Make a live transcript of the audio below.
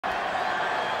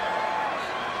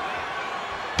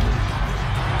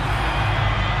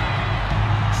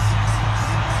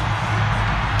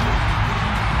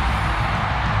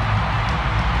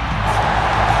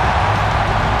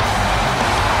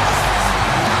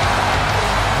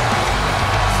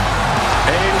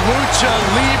Lucha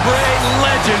Libre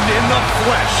legend in the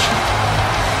flesh.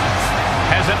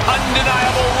 Has an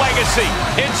undeniable legacy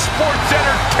in sports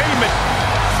entertainment.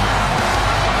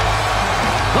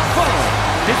 The foe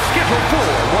is scheduled for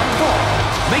one fall,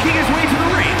 making his way to the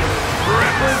ring,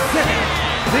 representing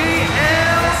the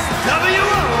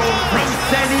LWO from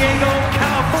San Diego,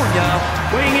 California,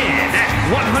 weighing in at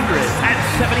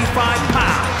 175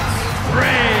 pounds,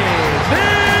 Rey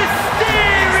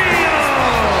Mysterio!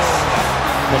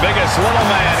 The biggest little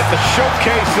man at the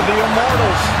showcase of the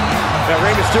Immortals. Now,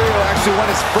 Rey Mysterio actually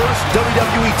won his first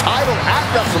WWE title at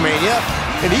WrestleMania,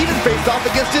 and even faced off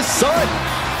against his son.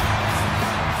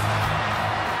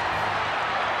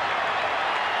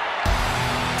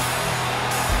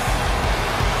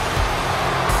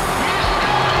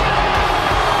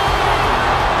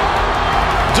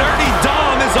 Dirty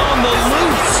Dom is on the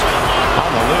loose.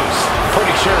 On the loose.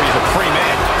 Pretty sure he's a free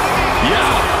man. Yeah,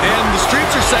 and the streets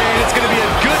are saying it's going to be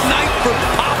a good night for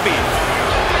Poppy.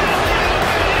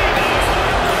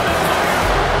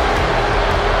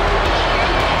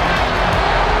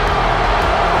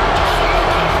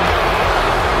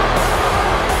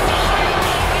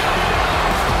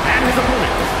 And his opponent,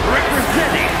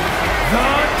 representing the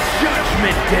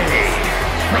Judgment Day,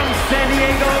 from San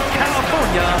Diego,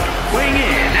 California, weighing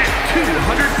in at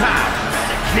 200 pounds,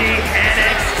 the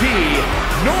NXT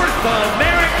North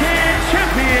American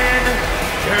Champion,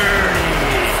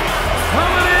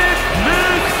 Dominik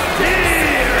Mysterio.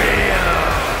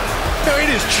 It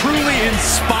is truly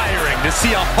inspiring to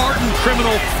see a hardened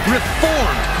criminal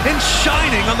reformed and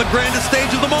shining on the grandest stage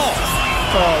of them all.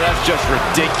 Oh, that's just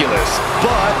ridiculous.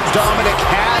 But Dominik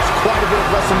has quite a bit of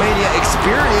WrestleMania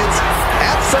experience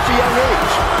at such a young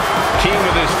age. Teamed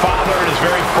with his father in his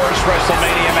very first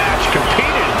WrestleMania match.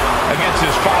 Competed against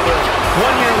his father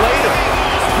 1 year later.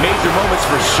 Major moments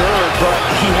for sure, but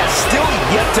he has still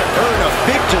yet to earn a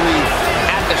victory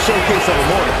at the Showcase of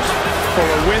Immortals. For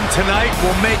a win tonight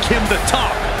will make him the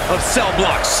top of Cell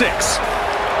Block 6.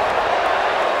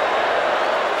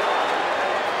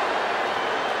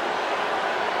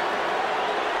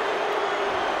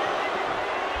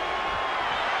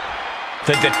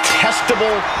 The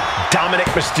detestable Dominik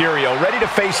Mysterio, ready to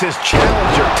face his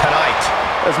challenger tonight.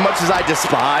 As much as I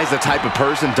despise the type of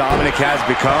person Dominik has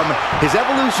become, his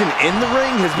evolution in the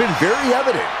ring has been very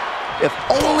evident. If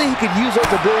only he could use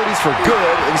those abilities for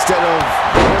good instead of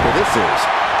whatever this is.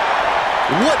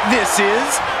 What this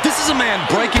is a man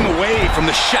breaking away from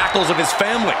the shackles of his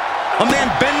family. A man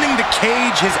bending the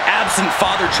cage his absent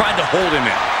father tried to hold him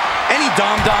in. Any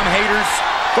Dom haters?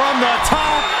 From the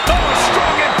top, oh, a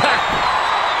strong impact.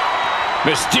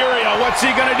 Mysterio, what's he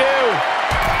gonna do?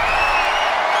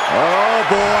 Oh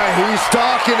boy, he's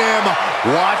stalking him.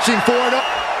 Watching for it.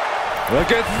 Look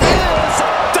at this.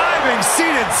 Diving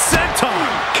seated senton.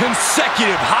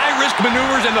 Consecutive high-risk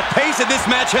maneuvers, and the pace of this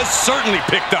match has certainly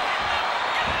picked up.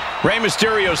 Rey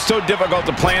Mysterio is so difficult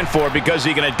to plan for because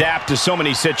he can adapt to so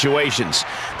many situations.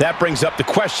 That brings up the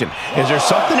question, is there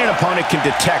something an opponent can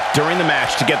detect during the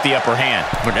match to get the upper hand?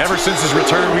 But ever since his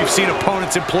return, we've seen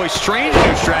opponents employ strange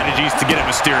new strategies to get at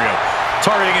Mysterio.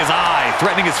 Targeting his eye,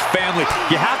 threatening his family.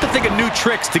 You have to think of new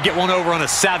tricks to get one over on a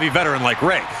savvy veteran like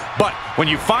Rey. But when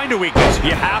you find a weakness,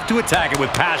 you have to attack it with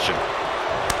passion.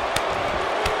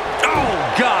 Oh,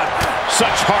 God.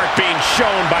 Such heart being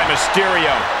shown by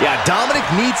Mysterio. Yeah, Dominik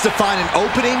needs to find an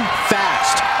opening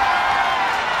fast.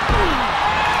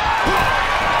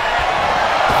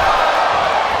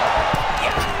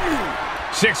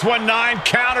 619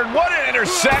 countered. What an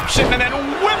interception, and then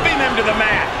whipping him to the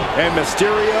mat. And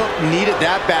Mysterio needed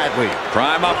that badly.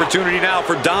 Prime opportunity now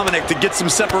for Dominik to get some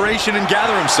separation and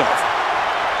gather himself.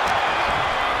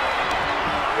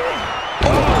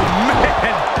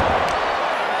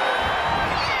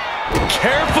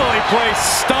 Carefully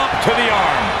placed stomp to the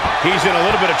arm. He's in a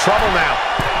little bit of trouble now.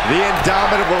 The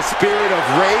indomitable spirit of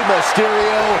Rey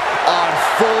Mysterio on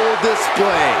full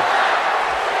display.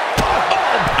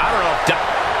 I don't know if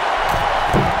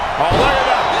oh, look at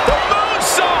that. The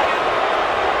moonsault.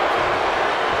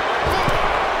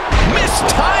 Missed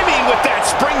timing with that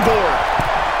springboard.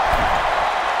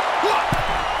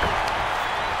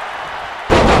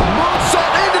 Moonsault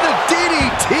into the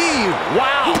DDT.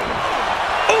 Wow.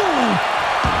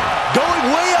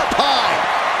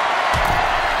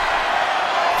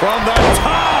 From the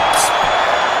tops.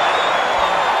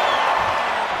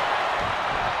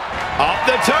 Up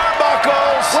the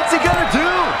turnbuckles. What's he gonna do?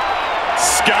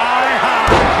 Sky high.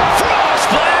 Frog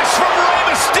splash from Rey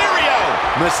Mysterio.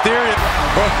 Mysterio.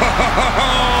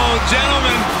 Oh,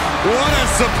 gentlemen, what a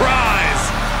surprise.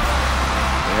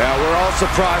 Yeah, we're all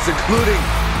surprised, including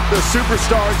the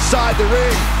superstar inside the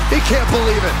ring. He can't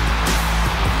believe it.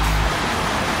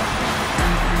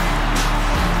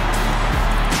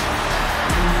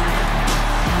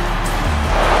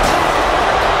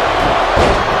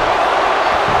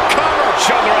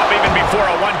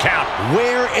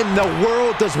 Where in the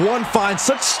world does one find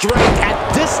such strength at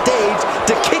this stage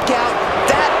to kick out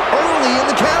that early in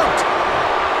the count?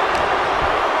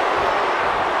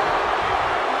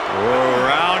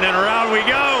 Round and round we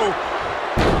go.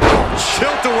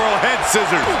 Tilt-a-whirl head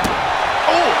scissors.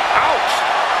 Oh, ouch.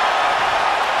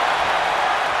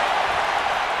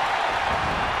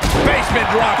 Basement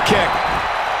drop kick.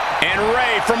 And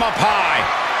Rey from up high.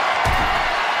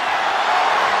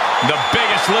 The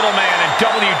biggest little man in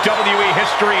WWE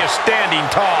history is standing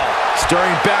tall.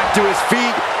 Stirring back to his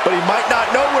feet, but he might not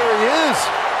know where he is.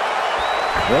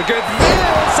 Look at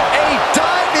this, a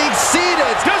diving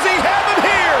seated. Does he have him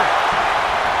here?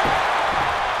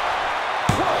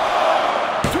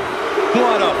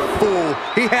 What a fool.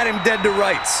 He had him dead to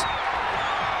rights.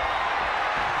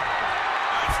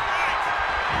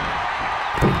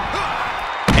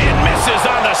 And misses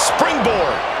on the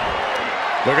springboard.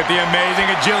 Look at the amazing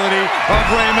agility of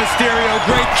Rey Mysterio.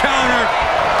 Great counter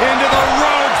into the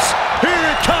ropes. Here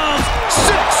it comes.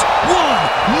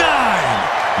 6-1-9.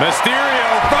 Mysterio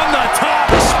from the top.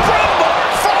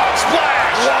 Springboard frog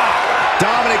splash. Wow.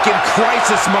 Dominik in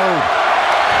crisis mode.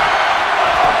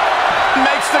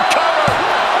 Makes the cover.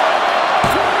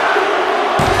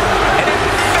 An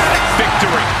emphatic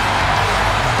victory.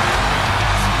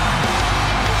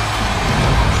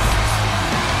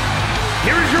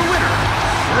 Here is your winner,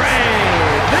 Rey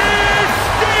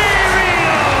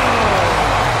Mysterio!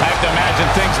 I have to imagine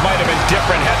things might have been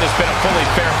different had this been a fully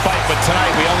fair fight, but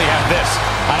tonight we only have this.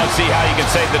 I don't see how you can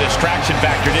say the distraction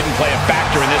factor didn't play a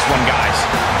factor in this one, guys.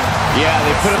 Yeah,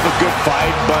 they put up a good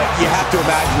fight, but you have to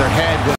imagine their head was